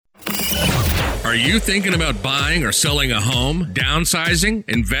Are you thinking about buying or selling a home, downsizing,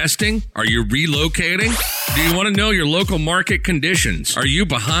 investing? Are you relocating? Do you want to know your local market conditions? Are you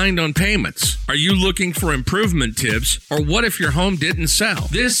behind on payments? Are you looking for improvement tips? Or what if your home didn't sell?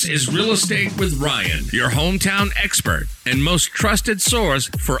 This is Real Estate with Ryan, your hometown expert and most trusted source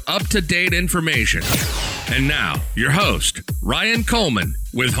for up-to-date information. And now, your host, Ryan Coleman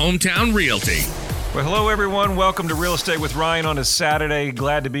with Hometown Realty. Well, hello, everyone. Welcome to Real Estate with Ryan on a Saturday.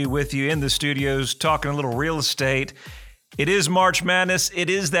 Glad to be with you in the studios talking a little real estate. It is March Madness. It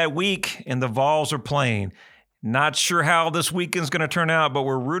is that week, and the Vols are playing. Not sure how this weekend's going to turn out, but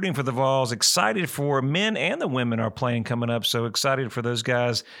we're rooting for the Vols. Excited for men and the women are playing coming up, so excited for those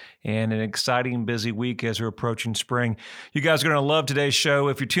guys and an exciting, busy week as we're approaching spring. You guys are going to love today's show.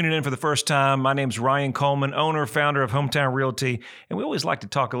 If you're tuning in for the first time, my name's Ryan Coleman, owner, founder of Hometown Realty, and we always like to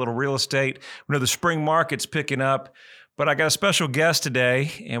talk a little real estate. We know the spring market's picking up, but I got a special guest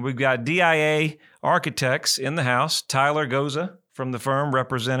today, and we've got DIA Architects in the house, Tyler Goza from the firm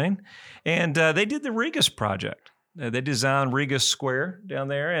representing. And they did the Regus project. They designed Regus Square down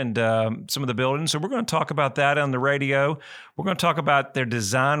there and some of the buildings. So we're going to talk about that on the radio. We're going to talk about their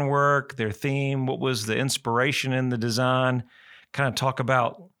design work, their theme, what was the inspiration in the design, kind of talk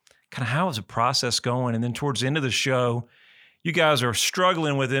about kind of how is the process going. And then towards the end of the show, you guys are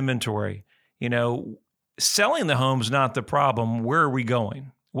struggling with inventory. You know, selling the home is not the problem. Where are we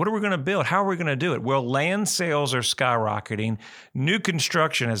going? What are we going to build? How are we going to do it? Well, land sales are skyrocketing. New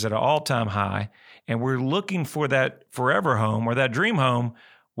construction is at an all-time high, and we're looking for that forever home or that dream home.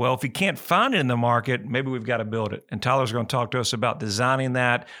 Well, if you can't find it in the market, maybe we've got to build it. And Tyler's going to talk to us about designing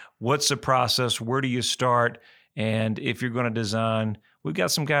that. What's the process? Where do you start? And if you're going to design, we've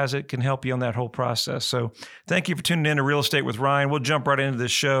got some guys that can help you on that whole process. So thank you for tuning in to Real Estate with Ryan. We'll jump right into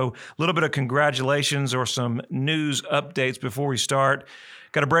this show. A little bit of congratulations or some news updates before we start.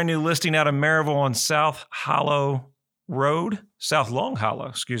 Got a brand new listing out of Maryville on South Long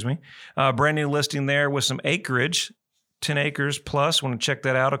Hollow, brand new listing there with some acreage, 10 acres plus. Want to check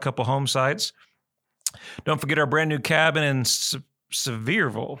that out, a couple home sites. Don't forget our brand new cabin in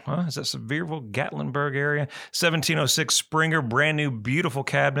Sevierville. Is that Sevierville, Gatlinburg area? 1706 Springer, brand new, beautiful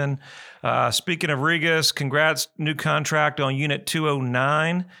cabin. Speaking of Regus, congrats, new contract on Unit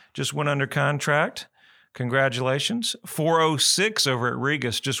 209. Just went under contract. Congratulations. 406 over at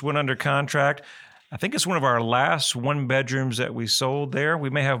Regus just went under contract. I think it's one of our last one bedrooms that we sold there. We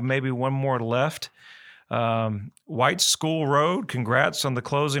may have maybe one more left. White School Road, congrats on the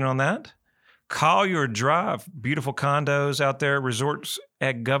closing on that. Collier Drive, beautiful condos out there, resorts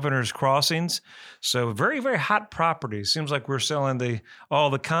at Governor's Crossings. So very, very hot property. Seems like we're selling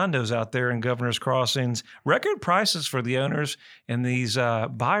all the condos out there in Governor's Crossings. Record prices for the owners, and these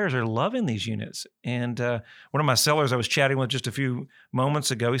buyers are loving these units. And one of my sellers I was chatting with just a few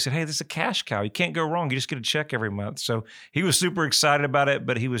moments ago, he said, hey, this is a cash cow. You can't go wrong. You just get a check every month. So he was super excited about it,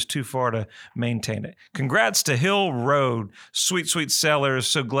 but he was too far to maintain it. Congrats to Hill Road. Sweet, sweet sellers.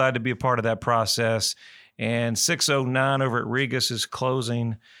 So glad to be a part of that process. And 609 over at Regus is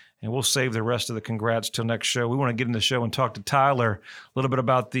closing, and we'll save the rest of the congrats till next show. We want to get in the show and talk to Tyler a little bit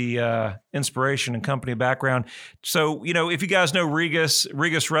about the inspiration and company background. So, you know, if you guys know Regus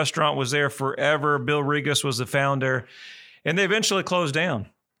Restaurant was there forever. Bill Regus was the founder, and they eventually closed down.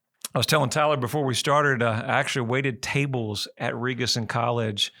 I was telling Tyler before we started, I actually waited tables at Regus in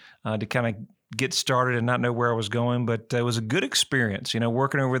college to kind of get started and not know where I was going, but it was a good experience, you know,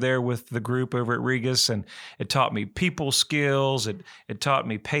 working over there with the group over at Regus, and it taught me people skills. It taught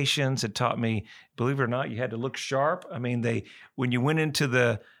me patience. It taught me, believe it or not, you had to look sharp. I mean, when you went into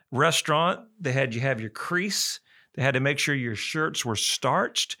the restaurant, you have your crease. They had to make sure your shirts were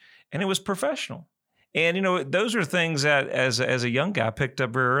starched, and it was professional. And, you know, those are things that as a young guy I picked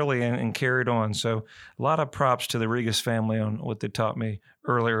up very early and carried on. So a lot of props to the Regus family on what they taught me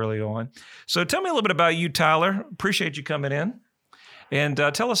early on. So tell me a little bit about you, Tyler. Appreciate you coming in. And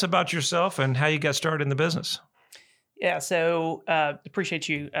tell us about yourself and how you got started in the business. Yeah, so appreciate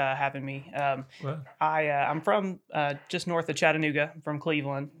you having me. I'm from just north of Chattanooga. I'm from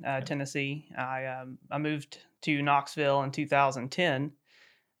Cleveland, Tennessee. I moved to Knoxville in 2010.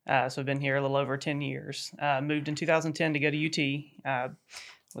 So I've been here a little over 10 years. Moved in 2010 to go to UT.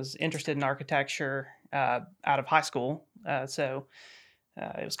 Was interested in architecture out of high school. So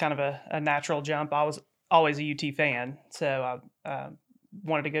it was kind of a natural jump. I was always a UT fan. So I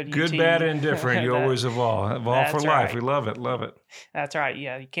wanted to go to UT. Good, bad, and different. You always evolve. Evolve for life. Right. We love it. Love it. That's right.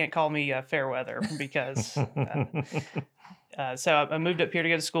 Yeah, you can't call me fair weather because... so I moved up here to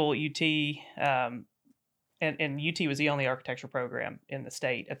go to school at UT. and UT was the only architecture program in the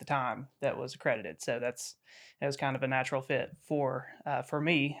state at the time that was accredited. So that was kind of a natural fit for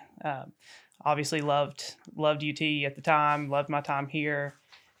me. Obviously loved UT at the time, loved my time here.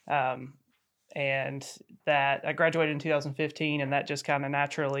 And that I graduated in 2015, and that just kind of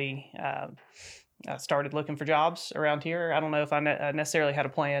naturally I started looking for jobs around here. I don't know if I necessarily had a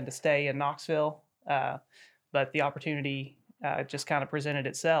plan to stay in Knoxville, but the opportunity just kind of presented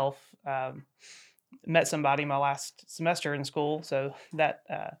itself. Met somebody my last semester in school, so that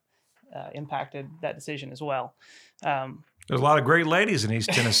impacted that decision as well. There's a lot of great ladies in East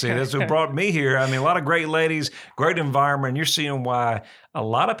Tennessee. That's what brought me here. I mean, a lot of great ladies, great environment. You're seeing why a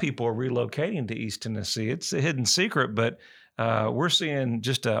lot of people are relocating to East Tennessee. It's a hidden secret, but we're seeing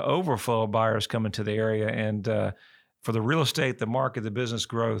just an overflow of buyers coming to the area. And for the real estate, the market, the business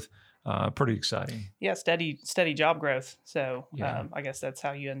growth, pretty exciting. Yeah, steady job growth. So I guess that's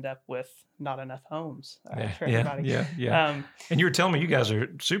how you end up with not enough homes for everybody. Yeah. And you were telling me you guys are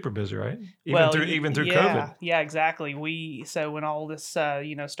super busy, right? Even through COVID. Yeah, exactly. So when all this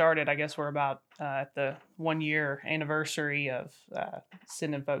started, I guess we're about at the 1 year anniversary of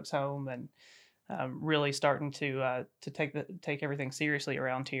sending folks home and really starting to take everything seriously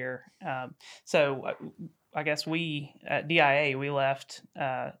around here. So I guess we at DIA we left.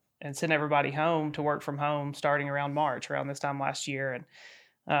 And sent everybody home to work from home starting around March, around this time last year.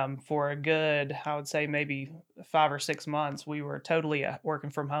 And for a good, I would say maybe 5 or 6 months, we were totally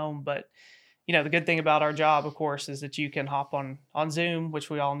working from home. But, the good thing about our job, of course, is that you can hop on Zoom, which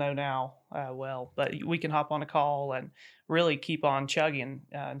we all know now well, but we can hop on a call and really keep on chugging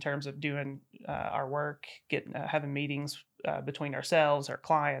in terms of doing our work, having meetings between ourselves, our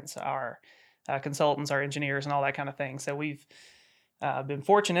clients, our consultants, our engineers, and all that kind of thing. So we've been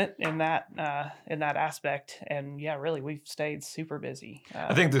fortunate in that aspect, and really we've stayed super busy.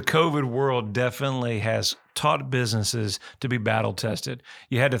 I think the COVID world definitely has taught businesses to be battle tested.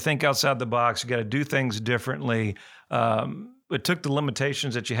 You had to think outside the box. You got to do things differently. It took the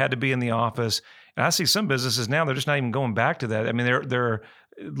limitations that you had to be in the office. And I see some businesses now, they're just not even going back to that. I mean, they're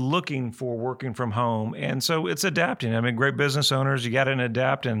looking for working from home, and so it's adapting. I mean, great business owners, you got to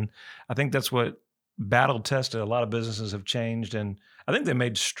adapt, and I think that's what battle tested. A lot of businesses have changed, and I think they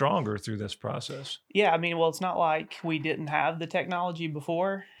made stronger through this process. Yeah, I mean, well, it's not like we didn't have the technology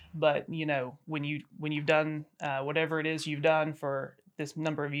before, but when you've done whatever it is you've done for this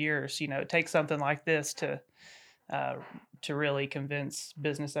number of years, it takes something like this to really convince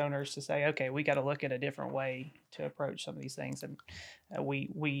business owners to say, okay, we got to look at a different way to approach some of these things, and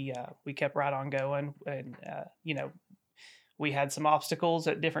we kept right on going, and we had some obstacles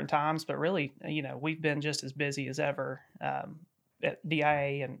at different times, but really, we've been just as busy as ever at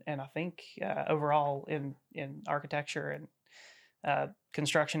DIA and I think overall in architecture and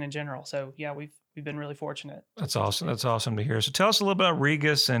construction in general. So we've been really fortunate. That's awesome. That's awesome to hear. So tell us a little bit about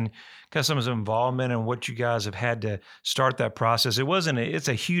Regus and kind of some of his involvement and what you guys have had to start that process. It's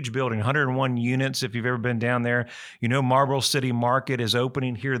a huge building, 101 units. If you've ever been down there, Marble City Market is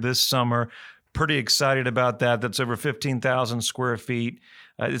opening here this summer. Pretty excited about that. That's over 15,000 square feet.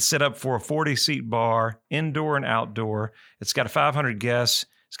 It's set up for a 40-seat bar, indoor and outdoor. It's got 500 guests.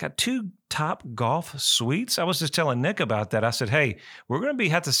 It's got 2 top golf suites. I was just telling Nick about that. I said, hey, we're going to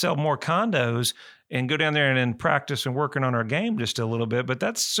have to sell more condos and go down there and practice and working on our game just a little bit. But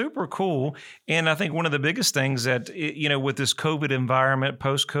that's super cool. And I think one of the biggest things that, with this COVID environment,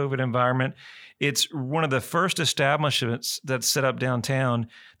 post-COVID environment, it's one of the first establishments that's set up downtown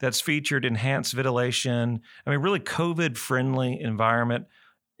that's featured enhanced ventilation. I mean, really COVID-friendly environment,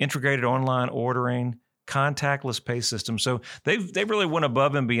 integrated online ordering, contactless pay system. So they've really went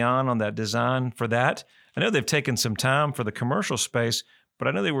above and beyond on that design for that. I know they've taken some time for the commercial space, but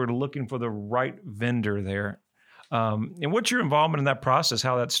I know they were looking for the right vendor there. And what's your involvement in that process,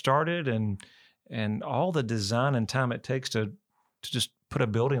 how that started and all the design and time it takes to just put a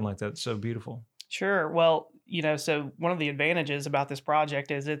building like that so beautiful? Sure. Well, so one of the advantages about this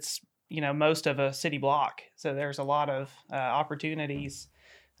project is it's, most of a city block. So there's a lot of opportunities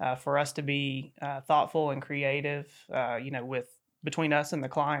for us to be thoughtful and creative, between us and the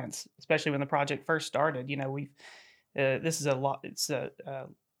clients, especially when the project first started. This is a lot. It's a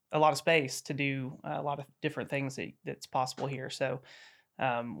lot of space to do a lot of different things that's possible here. So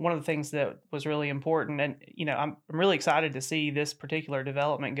one of the things that was really important, and I'm really excited to see this particular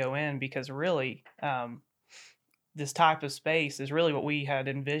development go in, because really this type of space is really what we had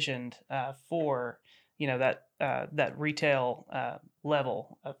envisioned for that retail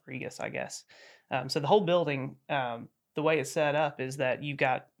level of Regus, I guess. So the whole building, the way it's set up is that you've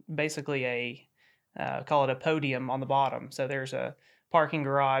got basically call it a podium on the bottom. So there's a parking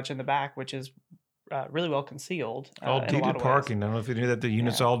garage in the back, which is really well concealed. All deeded parking. I don't know if you knew that the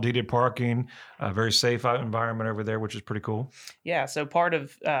unit's all deeded parking, very safe environment over there, which is pretty cool. Yeah. So part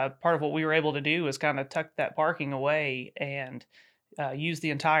of what we were able to do was kind of tuck that parking away and use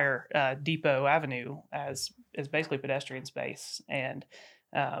the entire Depot Avenue as basically pedestrian space. And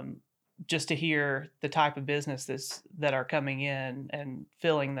just to hear the type of businesses that are coming in and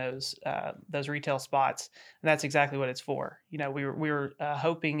filling those retail spots, and that's exactly what it's for. You know, we were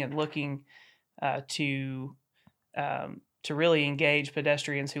hoping and looking to really engage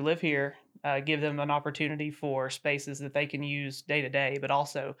pedestrians who live here, give them an opportunity for spaces that they can use day to day, but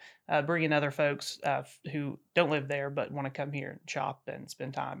also bring in other folks who don't live there but want to come here and shop and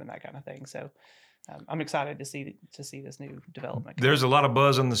spend time and that kind of thing. So I'm excited to see this new development. There's a lot of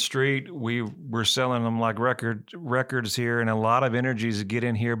buzz on the street. We're selling them like records here, and a lot of energies to get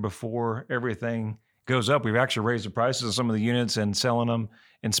in here before everything goes up. We've actually raised the prices of some of the units and selling them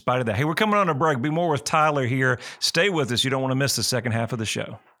in spite of that. Hey, we're coming on a break. Be more with Tyler here. Stay with us. You don't want to miss the second half of the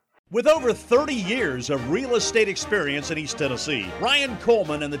show. With over 30 years of real estate experience in East Tennessee, Ryan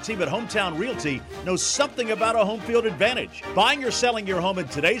Coleman and the team at Hometown Realty know something about a home field advantage. Buying or selling your home in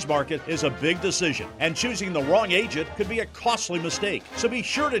today's market is a big decision, and choosing the wrong agent could be a costly mistake. So be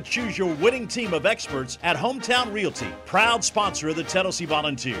sure to choose your winning team of experts at Hometown Realty, proud sponsor of the Tennessee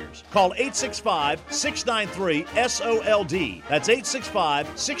Volunteers. Call 865-693-SOLD. That's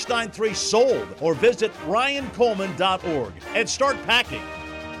 865-693-SOLD, or visit ryancoleman.org and start packing.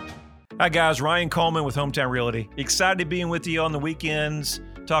 Hi guys, Ryan Coleman with Hometown Realty. Excited being with you on the weekends,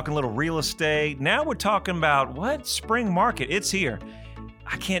 talking a little real estate. Now we're talking about what? Spring market. It's here.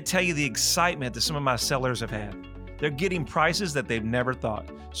 I can't tell you the excitement that some of my sellers have had. They're getting prices that they've never thought.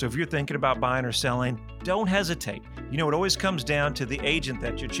 So if you're thinking about buying or selling, don't hesitate. You know, it always comes down to the agent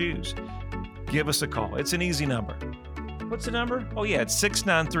that you choose. Give us a call. It's an easy number. What's the number? Oh yeah, it's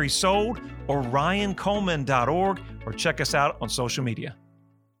 693-SOLD or ryancoleman.org, or check us out on social media.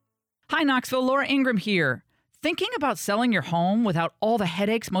 Hi, Knoxville. Laura Ingram here. Thinking about selling your home without all the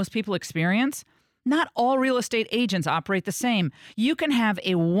headaches most people experience? Not all real estate agents operate the same. You can have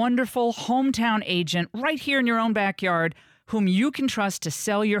a wonderful hometown agent right here in your own backyard whom you can trust to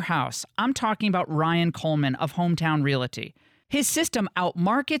sell your house. I'm talking about Ryan Coleman of Hometown Realty. His system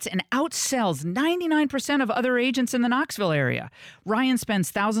outmarkets and outsells 99% of other agents in the Knoxville area. Ryan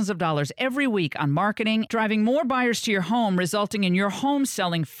spends thousands of dollars every week on marketing, driving more buyers to your home, resulting in your home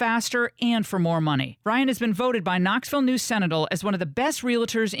selling faster and for more money. Ryan has been voted by Knoxville News Sentinel as one of the best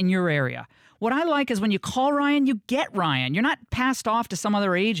realtors in your area. What I like is when you call Ryan, you get Ryan. You're not passed off to some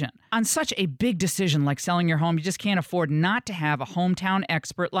other agent. On such a big decision like selling your home, you just can't afford not to have a hometown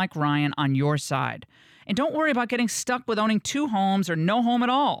expert like Ryan on your side. And don't worry about getting stuck with owning two homes or no home at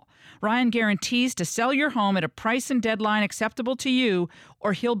all. Ryan guarantees to sell your home at a price and deadline acceptable to you,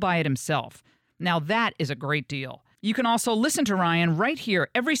 or he'll buy it himself. Now that is a great deal. You can also listen to Ryan right here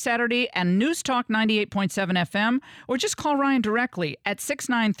every Saturday at News Talk 98.7 FM, or just call Ryan directly at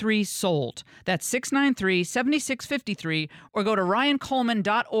 693-SOLD. That's 693-7653, or go to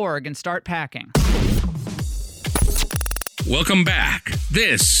ryancoleman.org and start packing. Welcome back.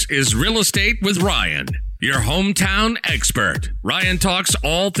 This is Real Estate with Ryan, your hometown expert. Ryan talks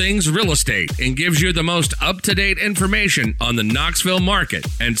all things real estate and gives you the most up-to-date information on the Knoxville market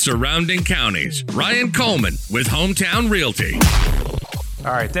and surrounding counties. Ryan Coleman with Hometown Realty.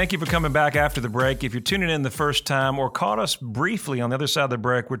 All right, thank you for coming back after the break. If you're tuning in the first time or caught us briefly on the other side of the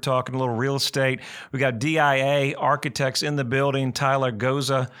break, we're talking a little real estate. We got DIA Architects in the building, Tyler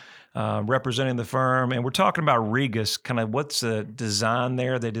Goza, representing the firm. And we're talking about Regus, kind of what's the design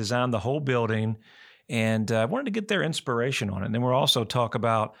there. They designed the whole building, and I wanted to get their inspiration on it. And then we'll also talk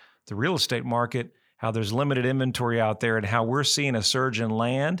about the real estate market, how there's limited inventory out there, and how we're seeing a surge in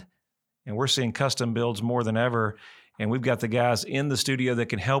land, and we're seeing custom builds more than ever. And we've got the guys in the studio that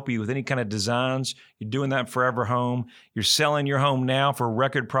can help you with any kind of designs. You're doing that Forever Home. You're selling your home now for a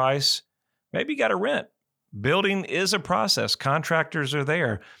record price. Maybe you got to rent. Building is a process. Contractors are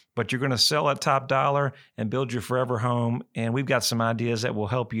there, but you're going to sell at top dollar and build your forever home. And we've got some ideas that will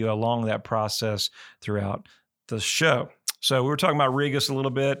help you along that process throughout the show. So we were talking about Regus a little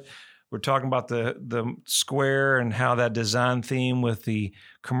bit. We're talking about the square and how that design theme with the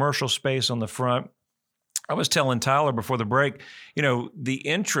commercial space on the front. I was telling Tyler before the break, you know, the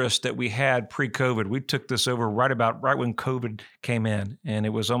interest that we had pre-COVID, we took this over right when COVID came in. And it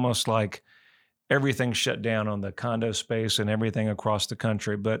was almost like everything shut down on the condo space and everything across the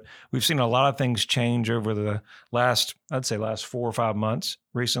country. But we've seen a lot of things change over the last 4 or 5 months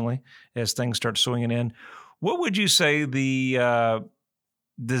recently as things start swinging in. What would you say the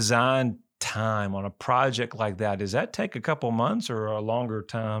design time on a project like that, does that take a couple months or a longer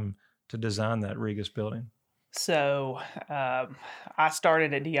time to design that Regus building? So I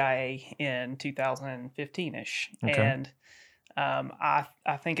started at DIA in 2015-ish. Okay. And I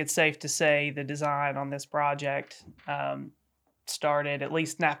think it's safe to say the design on this project started, at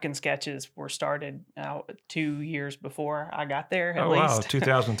least napkin sketches were started 2 years before I got there, at least. Wow,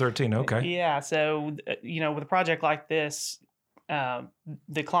 2013, okay. Yeah, so, with a project like this,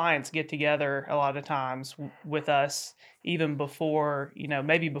 the clients get together a lot of times with us even before,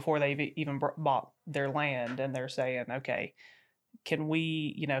 maybe before they've even bought their land, and they're saying, okay, can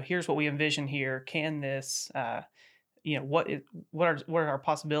we, here's what we envision here. Can this, what are our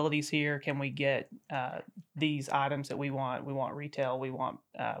possibilities here? Can we get these items that we want? We want retail. We want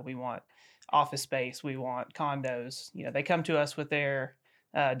office space. We want condos. They come to us with their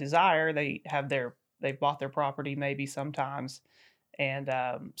desire. They've bought their property maybe sometimes, and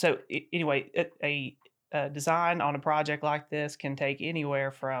anyway, a design on a project like this can take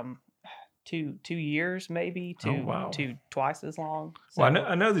anywhere from 2 years maybe to twice as long. So, well,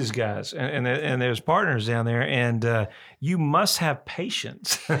 I know these guys, and there's partners down there, and you must have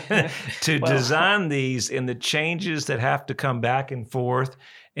patience to design these and the changes that have to come back and forth,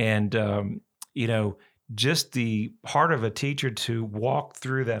 and just the heart of a teacher to walk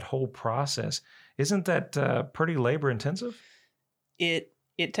through that whole process. Isn't that pretty labor intensive? It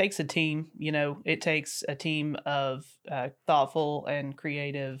takes a team. It takes a team of thoughtful and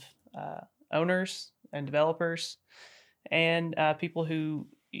creative owners and developers, and people who,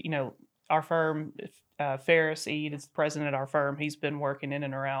 our firm, Ferris Eid is the president of our firm. He's been working in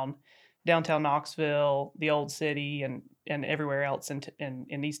and around downtown Knoxville, the Old City, and everywhere else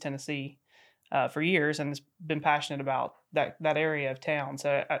in East Tennessee for years, and has been passionate about that area of town.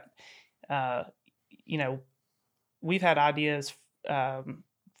 So, we've had ideas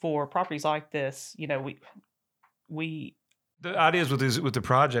for properties like this. We the ideas with the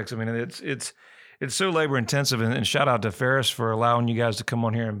projects. I mean, it's so labor intensive, and shout out to Ferris for allowing you guys to come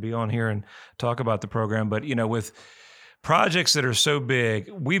on here and be on here and talk about the program. But with projects that are so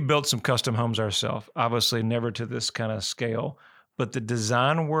big, we've built some custom homes ourselves. Obviously, never to this kind of scale, but the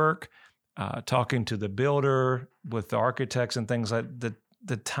design work, talking to the builder, with the architects and things like that,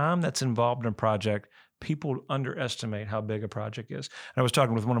 the time that's involved in a project, people underestimate how big a project is. And I was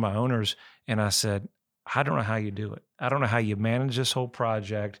talking with one of my owners, and I said, I don't know how you do it. I don't know how you manage this whole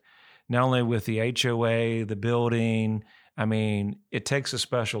project, not only with the HOA, the building. I mean, it takes a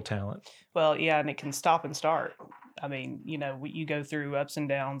special talent. Well, yeah, and it can stop and start. I mean, you go through ups and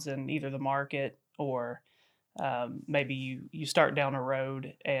downs in either the market or maybe you start down a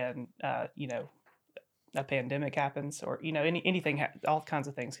road and, a pandemic happens, or, anything, all kinds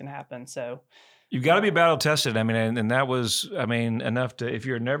of things can happen. So you've got to be battle tested. I mean, and that was, enough to, if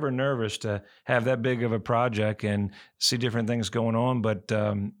you're never nervous, to have that big of a project and see different things going on, but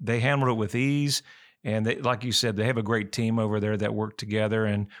they handled it with ease. And they, like you said, they have a great team over there that work together,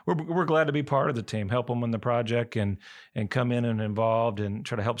 and we're glad to be part of the team, help them in the project, and come in and involved and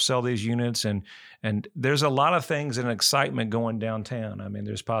try to help sell these units. And there's a lot of things and excitement going downtown. I mean,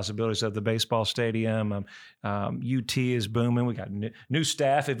 there's possibilities of the baseball stadium. UT is booming. We got new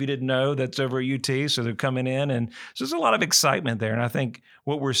staff, if you didn't know, that's over at UT, so they're coming in, and so there's a lot of excitement there. And I think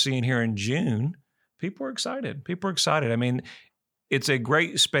what we're seeing here in June, people are excited. I mean, it's a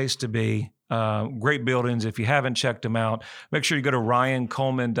great space to be. Great buildings. If you haven't checked them out, make sure you go to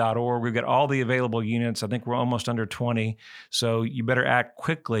ryancoleman.org. We've got all the available units. I think we're almost under 20. So you better act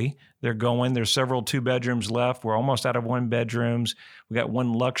quickly. They're going. There's several 2-bedrooms left. We're almost out of 1-bedrooms. We got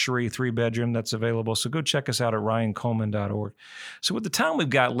one luxury 3-bedroom that's available. So go check us out at ryancoleman.org. So with the time we've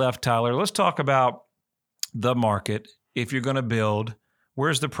got left, Tyler, let's talk about the market. If you're going to build,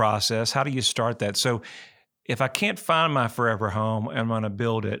 where's the process? How do you start that? So if I can't find my forever home and I'm going to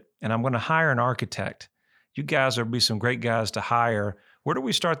build it and I'm going to hire an architect, you guys will be some great guys to hire. Where do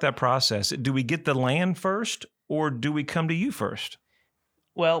we start that process? Do we get the land first, or do we come to you first?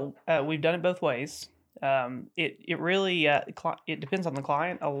 Well, we've done it both ways. It really it depends on the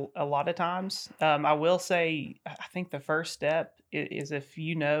client a lot of times. I will say, I think the first step is if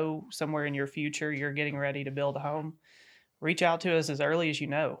somewhere in your future you're getting ready to build a home, reach out to us as early as you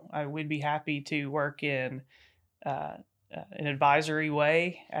know. We'd be happy to work in an advisory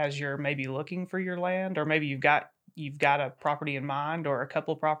way as you're maybe looking for your land, or maybe you've got a property in mind or a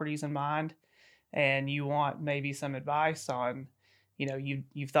couple of properties in mind, and you want maybe some advice on,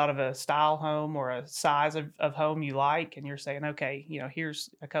 you've thought of a style home or a size of home you like, and you're saying, okay, here's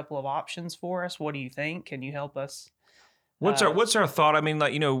a couple of options for us. What do you think? Can you help us What's our thought? I mean,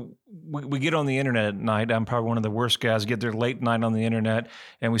 like, we get on the internet at night. I'm probably one of the worst guys. Get there late night on the internet,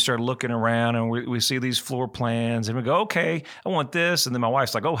 and we start looking around, and we see these floor plans, and we go, okay, I want this. And then my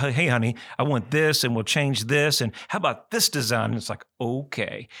wife's like, oh, hey, honey, I want this, and we'll change this. And how about this design? And it's like,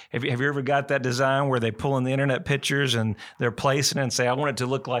 okay. Have you ever got that design where they pull in the internet pictures and they're placing it and say, I want it to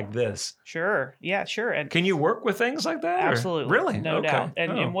look like this? Sure. Yeah, sure. And can you work with things like that? Absolutely. Really? No doubt.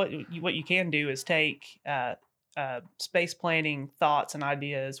 And what you can do is take space planning thoughts and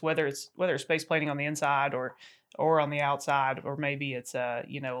ideas, whether it's space planning on the inside or on the outside, or maybe it's a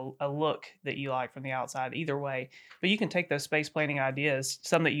look that you like from the outside. Either way, but you can take those space planning ideas,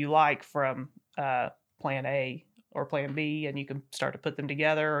 some that you like from Plan A or Plan B, and you can start to put them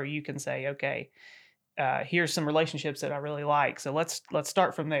together, or you can say, okay, here's some relationships that I really like. So let's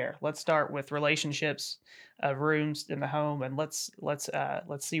start from there. Let's start with relationships of rooms in the home, and let's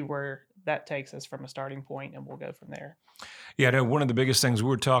see where that takes us from a starting point, and we'll go from there. Yeah, I know one of the biggest things we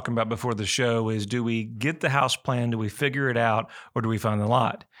were talking about before the show is, do we get the house plan, do we figure it out, or do we find the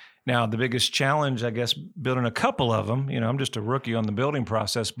lot? Now, the biggest challenge, I guess, building a couple of them, I'm just a rookie on the building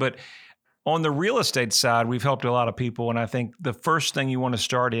process, but on the real estate side, we've helped a lot of people, and I think the first thing you want to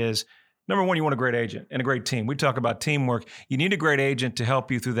start is, number one, you want a great agent and a great team. We talk about teamwork. You need a great agent to help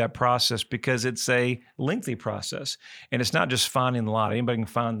you through that process, because it's a lengthy process. And it's not just finding the lot. Anybody can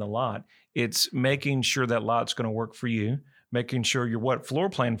find the lot. It's making sure that lot's going to work for you, making sure your floor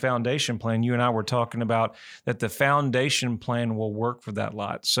plan, foundation plan. You and I were talking about that the foundation plan will work for that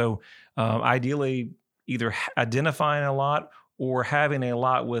lot. So ideally, either identifying a lot or having a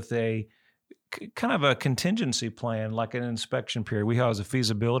lot with a kind of a contingency plan, like an inspection period. We have a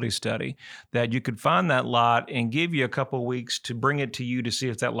feasibility study that you could find that lot and give you a couple of weeks to bring it to you to see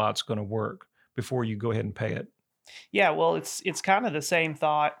if that lot's going to work before you go ahead and pay it. Yeah, well, it's kind of the same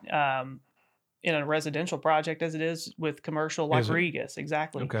thought in a residential project as it is with commercial, like Regus.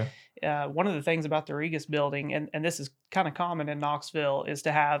 Exactly. Okay. One of the things about the Regus building, and this is kind of common in Knoxville, is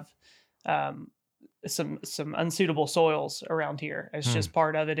to have some unsuitable soils around here. It's just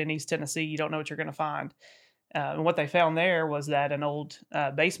part of it in East Tennessee. You don't know what you're going to find. And what they found there was that an old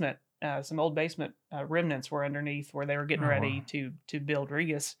basement, some old basement remnants were underneath where they were getting ready to build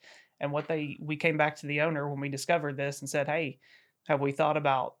Regus. And we came back to the owner when we discovered this and said, hey, have we thought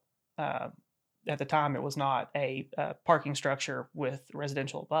about, at the time it was not a parking structure with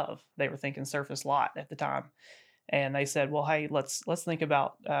residential above. They were thinking surface lot at the time. And they said, well, hey, let's think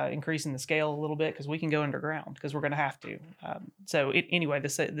about increasing the scale a little bit, because we can go underground, because we're going to have to. Anyway,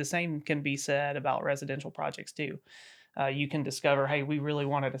 the same can be said about residential projects too. You can discover, hey, we really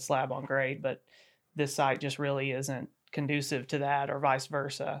wanted a slab on grade, but this site just really isn't conducive to that, or vice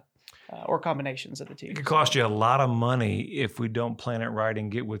versa, or combinations of the two. It could cost you a lot of money if we don't plan it right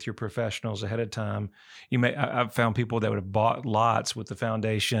and get with your professionals ahead of time. I've found people that would have bought lots with the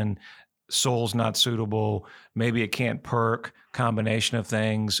foundation, soil's not suitable, maybe it can't perk, combination of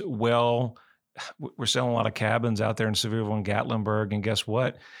things. Well, we're selling a lot of cabins out there in Sevierville and Gatlinburg, and guess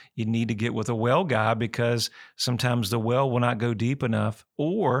what? You need to get with a well guy, because sometimes the well will not go deep enough,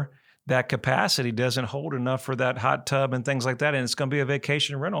 or that capacity doesn't hold enough for that hot tub and things like that, and it's going to be a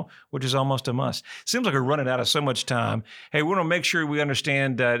vacation rental, which is almost a must. Seems like we're running out of so much time. Hey, we want to make sure we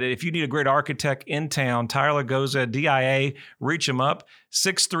understand that if you need a great architect in town, Tyler Goza, DIA, reach them up,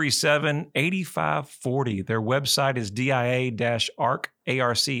 637-8540. Their website is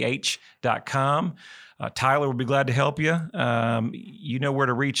dia-arch.com. Tyler will be glad to help you. You know where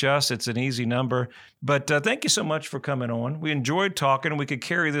to reach us. It's an easy number. But thank you so much for coming on. We enjoyed talking, and we could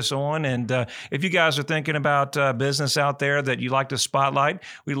carry this on. And if you guys are thinking about business out there that you like to spotlight,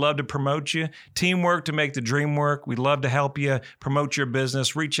 we'd love to promote you. Teamwork to make the dream work. We'd love to help you promote your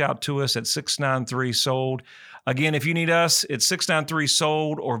business. Reach out to us at 693-SOLD. Again, if you need us, it's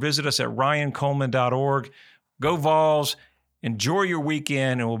 693-SOLD, or visit us at ryancoleman.org. Go Vols. Enjoy your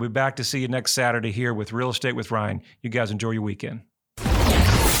weekend, and we'll be back to see you next Saturday here with Real Estate with Ryan. You guys enjoy your weekend.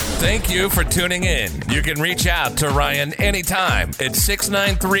 Thank you for tuning in. You can reach out to Ryan anytime at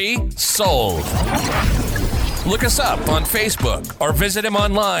 693-SOLD. Look us up on Facebook or visit him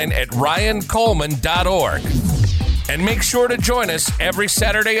online at ryancoleman.org. And make sure to join us every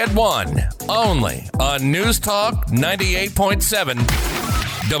Saturday at 1, only on News Talk 98.7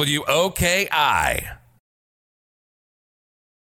 WOKI.